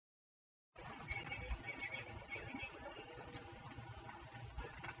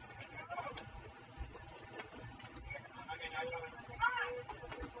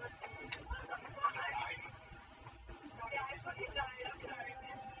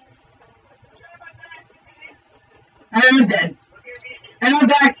And I'm dead. And I'm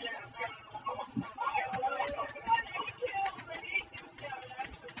back.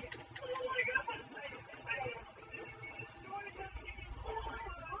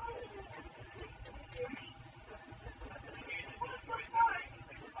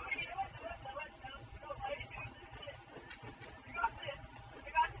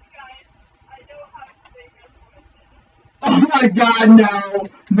 Oh my god, no.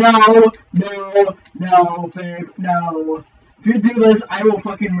 No, no, no, babe, no. If you do this, I will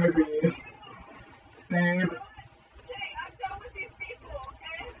fucking murder you. Babe.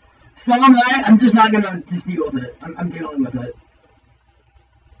 So am I. I'm just not gonna just deal with it. I'm dealing with it.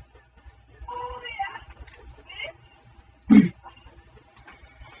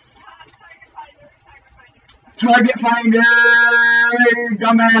 Target finder,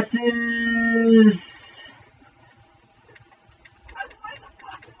 dumbasses.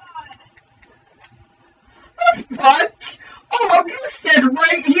 The fuck? Oh, you said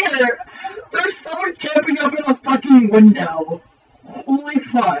right here. There's someone camping up in a fucking window. Holy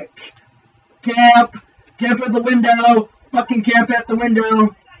fuck. Camp at the window. Fucking camp at the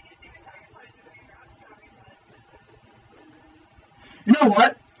window. You know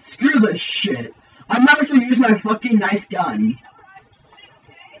what? Screw this shit. I'm not gonna use my fucking nice gun.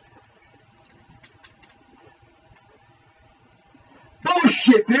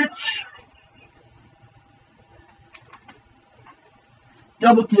 Bullshit, bitch!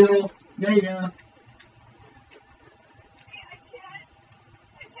 Double kill. Yeah.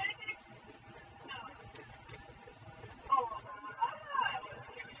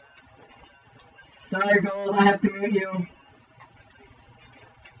 Sorry, Gold, I have to mute you.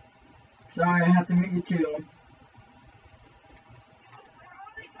 Sorry, I have to mute you too.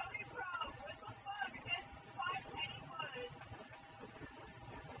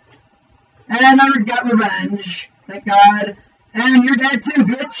 And I got revenge. Thank God. And you're dead too,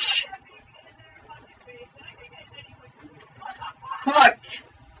 bitch. Fuck.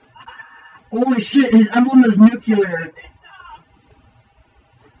 Holy shit, his emblem is nuclear.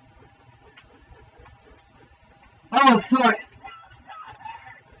 Oh, fuck.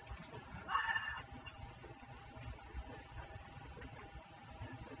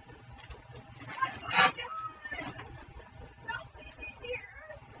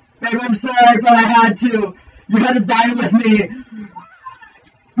 Babe, I'm sorry, but I had to. You had to die with me.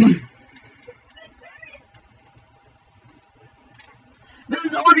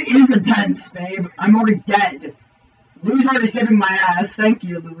 This already is intense, babe. I'm already dead. Louie's already saving my ass. Thank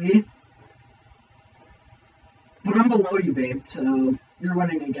you, Louie. But I'm below you, babe, so you're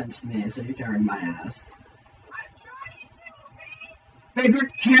running against me, so you're carrying my ass. Babe, you're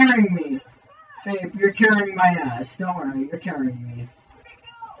carrying me. Babe, you're carrying my ass. Don't worry, you're carrying me.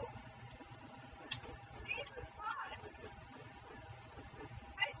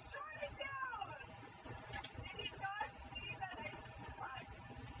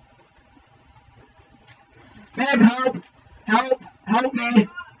 Babe, help! Help! Help me!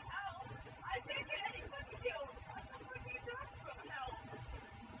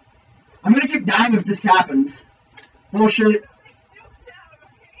 I'm gonna keep dying if this happens. Bullshit.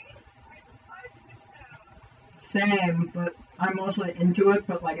 Same, but I'm mostly into it,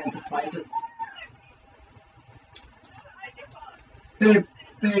 but like I despise it.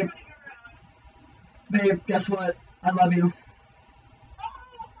 Babe, guess what? I love you.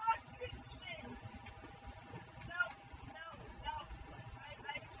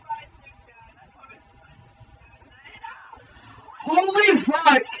 Holy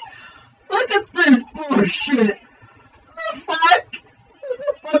fuck! Look at this bullshit! The fuck? There's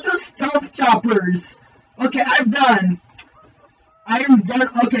a bunch of stealth choppers! Okay, I'm done. I am done.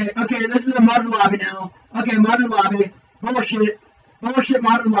 Okay, this is a modern lobby now. Okay, modern lobby. Bullshit. Bullshit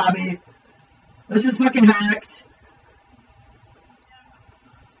modern lobby. This is fucking hacked.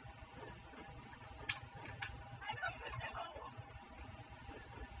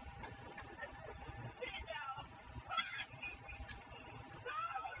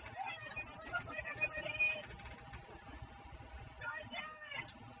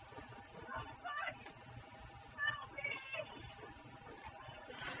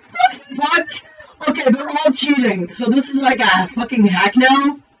 Fuck! Okay, they're all cheating. So this is like a fucking hack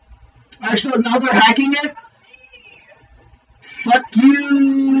now? Actually, now they're hacking it? Fuck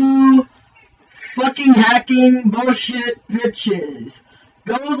you! Fucking hacking bullshit bitches.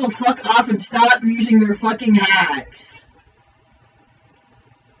 Go the fuck off and stop using your fucking hacks.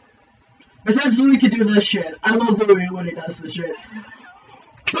 Besides, Louie can do this shit. I love Louie when he does this shit.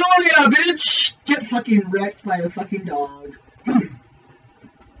 Oh yeah, bitch! Get fucking wrecked by a fucking dog.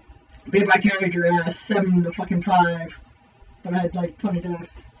 Babe, I carried your ass 7 to fucking 5. But I had like 20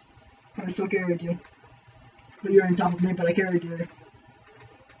 deaths. But I still carried you. But you're on top of me, but I carried you.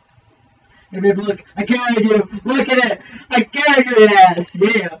 Hey babe, look, I carried you. Look at it. I carried your ass.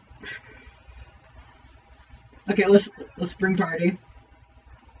 Yeah. Okay, let's spring party.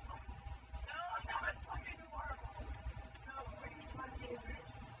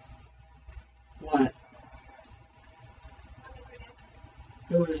 What?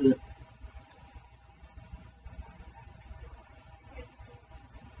 Who is it?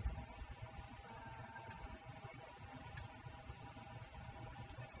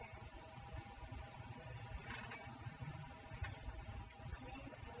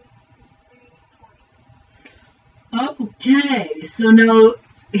 Okay, so now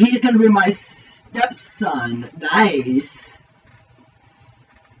he's gonna be my stepson. Nice.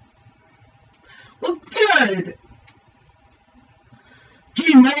 Well, good.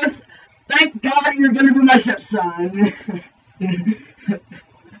 Gee, North, thank God you're gonna be my stepson.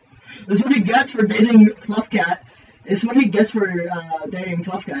 That's what he gets for dating Fluffcat. It's what he gets for dating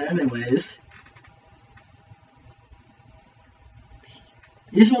Fluffcat, anyways.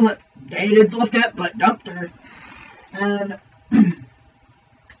 He's the one that dated Fluffcat, but dumped her. And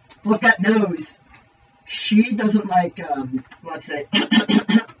Fluffcat knows she doesn't like, let's say,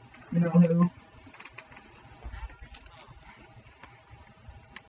 you know who.